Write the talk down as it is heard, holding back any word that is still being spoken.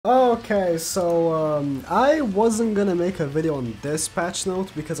Okay, so I wasn't gonna make a video on this patch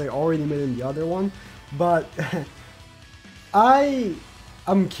note because I already made in the other one, but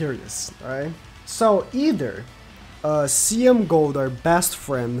I'm curious, alright? So either CM Gold, our best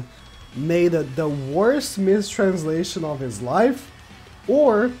friend, made the worst mistranslation of his life,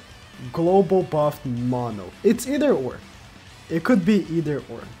 or global buffed mono. It's either or. It could be either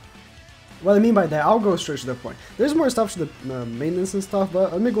or. What I mean by that, I'll go straight to the point. There's more stuff to the maintenance and stuff,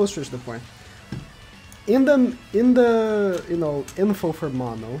 but let me go straight to the point. In the info for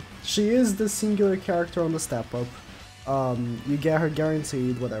Mono, she is the singular character on the step up. You get her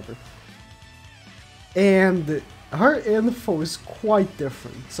guaranteed, whatever. And her info is quite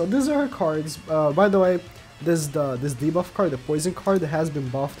different. So these are her cards. By the way, this debuff card, the poison card, has been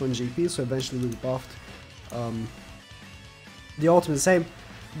buffed on GP, so eventually will be buffed. The ultimate same.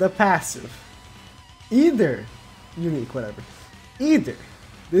 The passive. Either unique, whatever. Either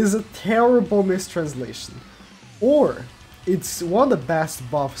this is a terrible mistranslation, or it's one of the best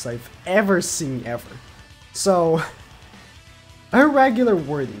buffs I've ever seen ever. So, her regular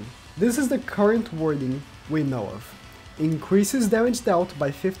wording. This is the current wording we know of. Increases damage dealt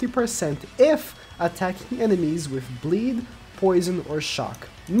by 50% if attacking enemies with bleed, poison, or shock.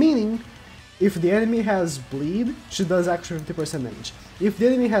 Meaning, if the enemy has bleed, she does extra 50% damage. If the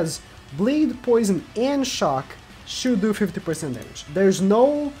enemy has bleed, poison, and shock, she'll do 50% damage. There's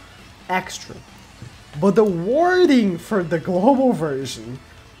no extra. But the wording for the global version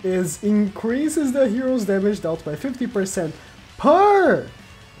is increases the hero's damage dealt by 50% per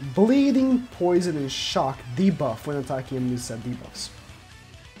bleeding, poison, and shock debuff when attacking enemies set debuffs.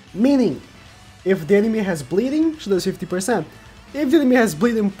 Meaning, if the enemy has bleeding, she does 50%. If the enemy has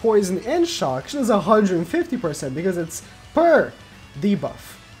bleeding, poison, and shock, she does 150% because it's per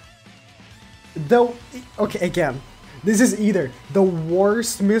debuff. Though, okay, again, this is either the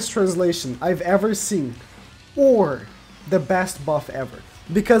worst mistranslation I've ever seen or the best buff ever.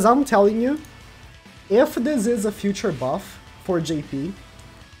 Because I'm telling you, if this is a future buff for JP,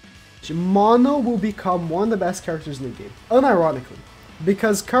 Mono will become one of the best characters in the game. Unironically.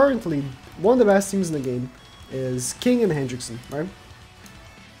 Because currently, one of the best teams in the game is King and Hendrickson, right?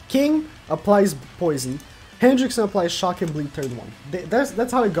 King applies poison, Hendrickson applies shock and bleed turn 1.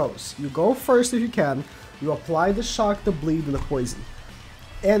 That's how it goes. You go first if you can, you apply the shock, the bleed, and the poison.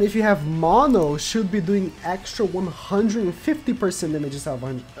 And if you have Mono, should be doing extra 150% damage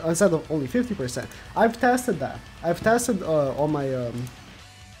instead of only 50%. I've tested that. I've tested on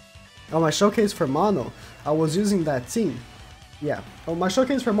my showcase for Mono, I was using that team. Yeah, on my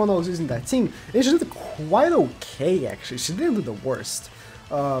showcase for Mono I was using that team, and she did quite okay actually, she didn't do the worst.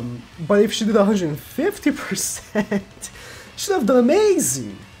 But if she did 150%, she'd have done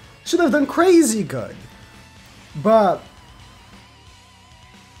amazing! Should have done crazy good! But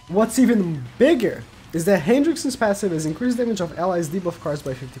what's even bigger is that Hendrickson's passive is increased damage of allies debuff cards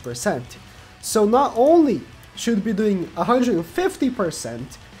by 50%. So not only should be doing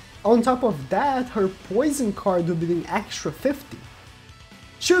 150%, on top of that, her poison card will be doing extra 50.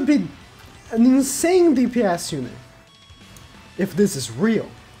 Should be an insane DPS unit, if this is real.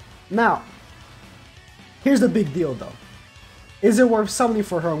 Now, here's the big deal though. Is it worth summoning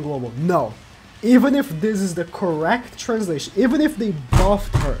for her on global? No. Even if this is the correct translation, even if they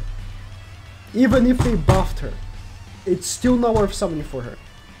buffed her, it's still not worth summoning for her.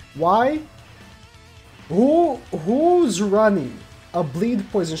 Why? Who's running a bleed,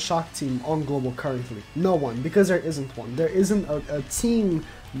 poison, shock team on global currently? No one, because there isn't one. There isn't a team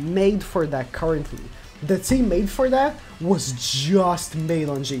made for that currently. The team made for that was just made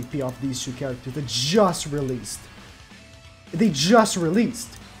on JP of these two characters. They just released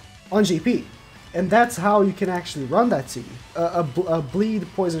on JP. And that's how you can actually run that team. A bleed,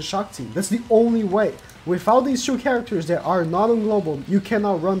 poison, shock team. That's the only way. Without these two characters that are not on global, you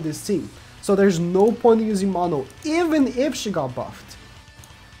cannot run this team. So there's no point in using Mono, even if she got buffed.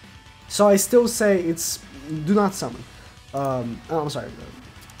 So I still say do not summon. I'm sorry,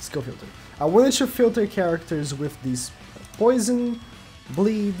 skill filter. I wanted to filter characters with these poison,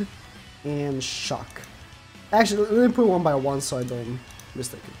 bleed, and shock. Actually, let me put one by one so I don't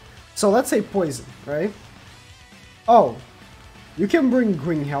mistake it. So let's say poison, right? Oh, you can bring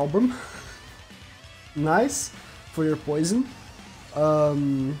Green Helbram. Nice for your poison.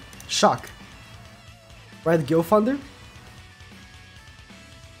 Shock. Red Gil Thunder.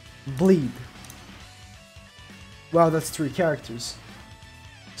 Bleed. Wow, that's 3 characters.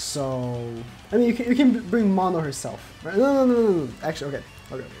 So, I mean, you can bring Mono herself, right? No. Actually, okay.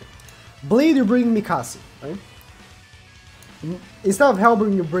 Bleed, you bring Mikasa, right? Instead of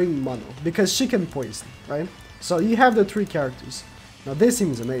Hellbring, you bring Mono, because she can poison, right? So you have the 3 characters. Now this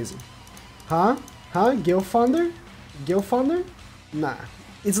seems amazing. Huh? Huh? Gale Thunder? Gale Thunder? Nah.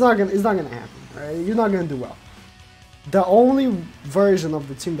 It's not gonna happen, right? You're not gonna do well. The only version of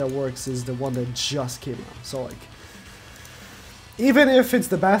the team that works is the one that just came out. So like, even if it's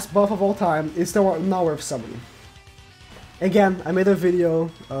the best buff of all time, it's still not worth summoning. Again, I made a video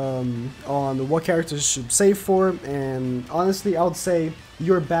on what characters you should save for, and honestly, I would say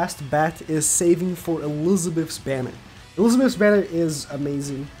your best bet is saving for Elizabeth's Banner. Elizabeth's Banner is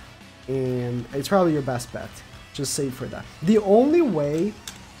amazing, and it's probably your best bet. Just save for that. The only way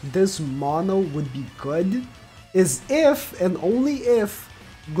this mono would be good is if, and only if,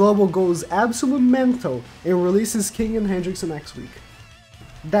 Global goes absolute mental and releases King and Hendrickson next week.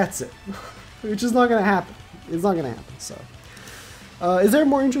 That's it. Which is not gonna happen. It's not gonna happen, so. Is there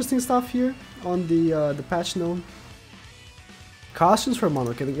more interesting stuff here on the patch note? Costumes for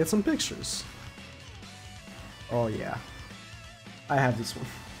mono, can I get some pictures? Oh yeah. I have this one.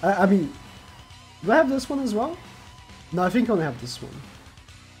 I mean, do I have this one as well? No, I think I only have this one.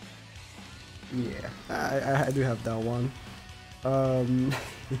 Yeah, I do have that one. I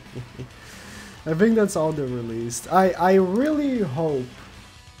think that's all they released. I really hope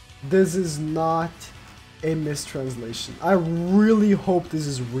this is not a mistranslation. I really hope this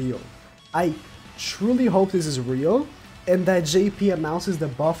is real. I truly hope this is real, and that JP announces the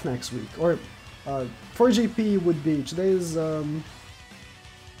buff next week. Or for JP would be, today is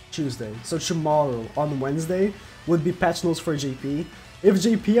Tuesday, so tomorrow on Wednesday would be patch notes for JP. If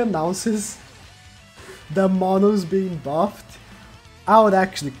JP announces the mono's being buffed, I would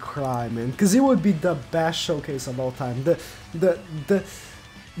actually cry, man, because it would be the best showcase of all time. The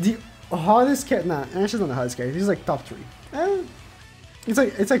hottest character, nah, actually not the hottest character, he's like top 3.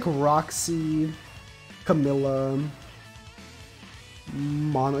 It's like Roxy, Camilla,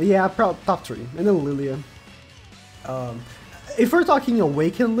 Mono, yeah, probably top 3, and then Lilia. If we're talking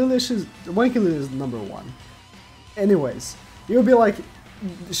Awakened Lilia, Awakened Lilia is #1. Anyways, it would be like,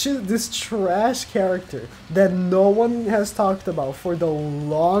 this trash character that no one has talked about for the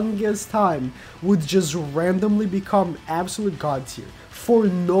longest time would just randomly become absolute god tier for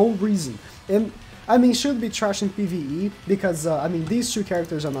no reason. And I mean, should be trash in PvE because I mean, these two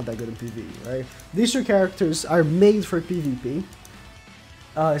characters are not that good in PvE, right? These two characters are made for PvP,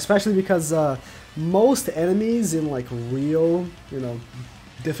 especially because most enemies in like real, you know,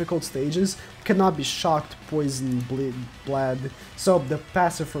 difficult stages cannot be shocked, poisoned, bled, so the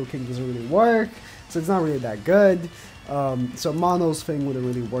passive for King doesn't really work, so it's not really that good. So Mono's thing wouldn't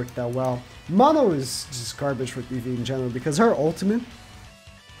really work that well. Mono is just garbage for PvE in general because her ultimate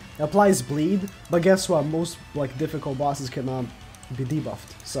applies bleed, but guess what, most like difficult bosses cannot be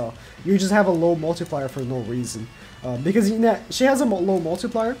debuffed, so you just have a low multiplier for no reason, because you know, she has a low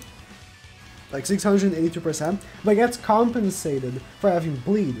multiplier like 682%, but gets compensated for having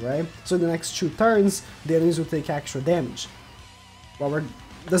bleed, right? So in the next 2 turns, the enemies will take extra damage. Well,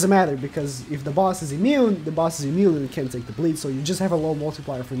 doesn't matter, because if the boss is immune and it can't take the bleed, so you just have a low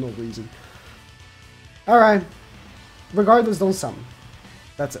multiplier for no reason. Alright, regardless, don't summon.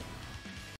 That's it.